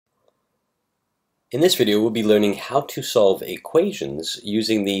In this video, we'll be learning how to solve equations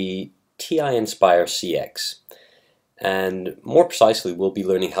using the TI NSpire CX. And more precisely, we'll be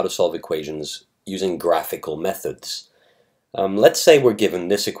learning how to solve equations using graphical methods. Let's say we're given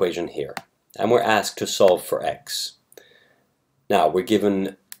this equation here, and we're asked to solve for x. Now, we're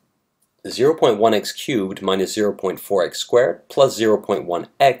given 0.1x cubed minus 0.4x squared plus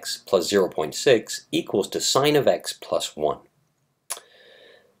 0.1x plus 0.6 equals to sine of x plus 1.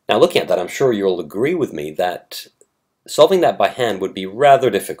 Now, looking at that, I'm sure you'll agree with me that solving that by hand would be rather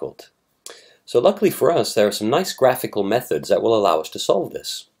difficult. So luckily for us, there are some nice graphical methods that will allow us to solve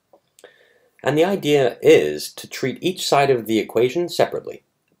this. And the idea is to treat each side of the equation separately.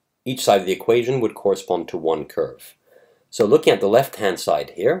 Each side of the equation would correspond to one curve. So looking at the left-hand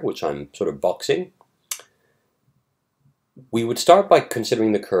side here, which I'm sort of boxing, we would start by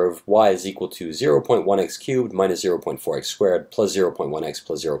considering the curve y is equal to 0.1x cubed minus 0.4x squared plus 0.1x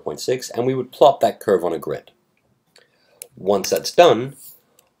plus 0.6, and we would plot that curve on a grid. Once that's done,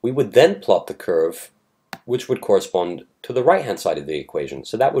 we would then plot the curve which would correspond to the right-hand side of the equation.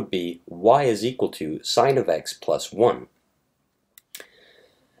 So that would be y is equal to sine of x plus 1.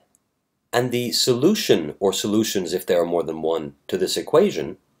 And the solution, or solutions if there are more than one, to this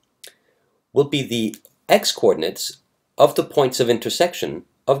equation will be the x-coordinates of the points of intersection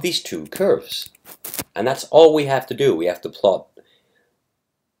of these two curves. And that's all we have to do. We have to plot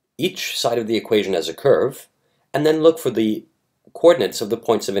each side of the equation as a curve, and then look for the coordinates of the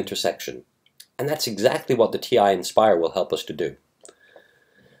points of intersection. And that's exactly what the TI NSpire will help us to do.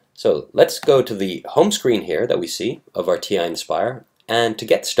 So let's go to the home screen here that we see of our TI NSpire, and to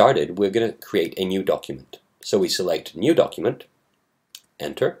get started, we're going to create a new document. So we select New Document,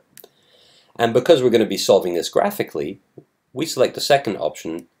 Enter, and because we're going to be solving this graphically, we select the second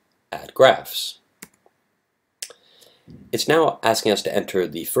option, Add Graphs. It's now asking us to enter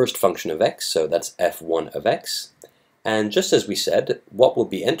the first function of x, so that's f1 of x. And just as we said, what we'll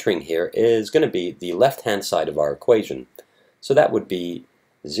be entering here is going to be the left-hand side of our equation. So that would be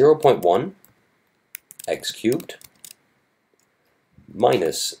 0.1 x cubed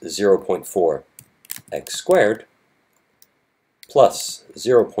minus 0.4 x squared plus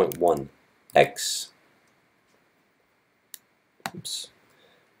 0.1 x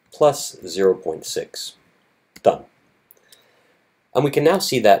plus 0.6. Done. And we can now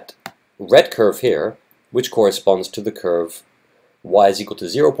see that red curve here, which corresponds to the curve y is equal to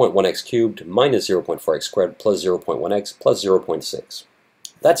 0.1x cubed minus 0.4x squared plus 0.1x plus 0.6.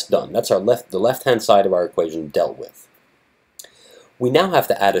 That's done. That's the left-hand side of our equation dealt with. We now have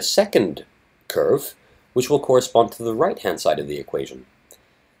to add a second curve, which will correspond to the right-hand side of the equation.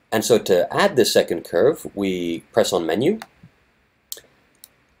 And so to add this second curve, we press on Menu,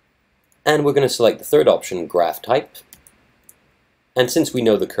 and we're going to select the third option, Graph Type. And since we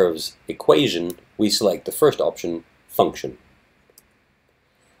know the curve's equation, we select the first option, Function.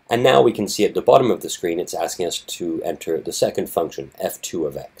 And now we can see at the bottom of the screen, it's asking us to enter the second function, f2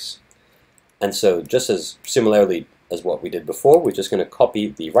 of x. And so just as similarly as what we did before, we're just going to copy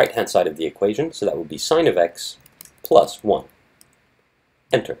the right-hand side of the equation, so that would be sine of x plus 1.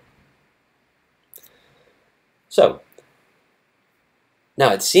 Enter. So,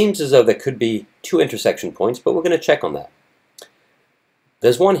 now it seems as though there could be two intersection points, but we're going to check on that.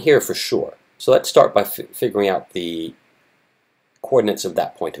 There's one here for sure. So let's start by figuring out the coordinates of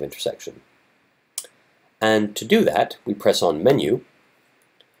that point of intersection. And to do that, we press on Menu,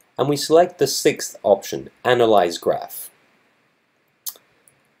 and we select the sixth option, Analyze Graph.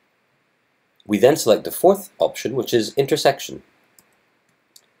 We then select the fourth option, which is Intersection.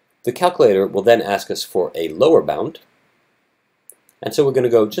 The calculator will then ask us for a lower bound, and so we're going to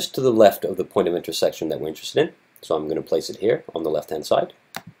go just to the left of the point of intersection that we're interested in. So I'm going to place it here on the left-hand side.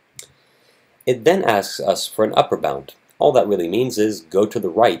 It then asks us for an upper bound. All that really means is go to the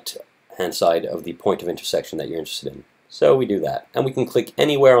right-hand side of the point of intersection that you're interested in. So we do that, and we can click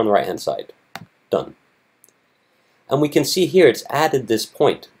anywhere on the right-hand side. Done. And we can see here it's added this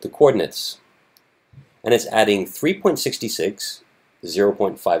point, the coordinates, and it's adding 3.66,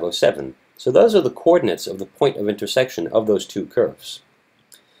 0.507. So those are the coordinates of the point of intersection of those two curves.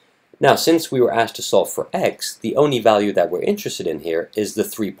 Now, since we were asked to solve for x, the only value that we're interested in here is the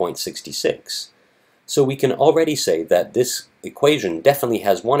 3.66. So we can already say that this equation definitely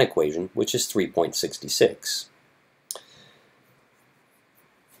has one equation, which is 3.66.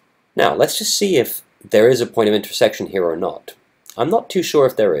 Now, let's just see if there is a point of intersection here or not. I'm not too sure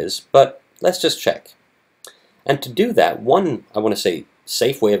if there is, but let's just check. And to do that, one, I want to say,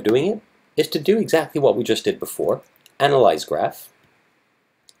 safe way of doing it is to do exactly what we just did before. Analyze Graph.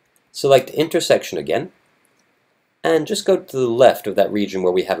 Select Intersection again, and just go to the left of that region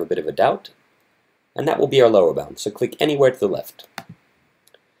where we have a bit of a doubt, and that will be our lower bound, so click anywhere to the left.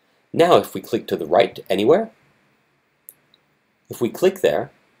 Now if we click to the right anywhere, if we click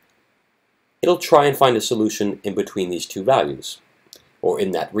there, it'll try and find a solution in between these two values, or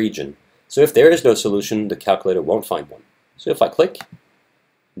in that region. So if there is no solution, the calculator won't find one. So if I click,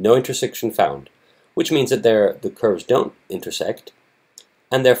 no intersection found, which means that the curves don't intersect,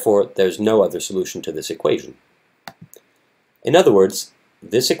 and therefore there's no other solution to this equation. In other words,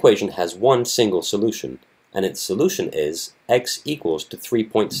 this equation has one single solution, and its solution is x equals to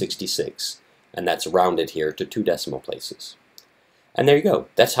 3.66, and that's rounded here to 2 decimal places. And there you go.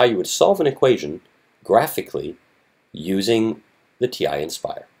 That's how you would solve an equation graphically using the TI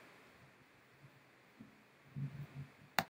NSpire.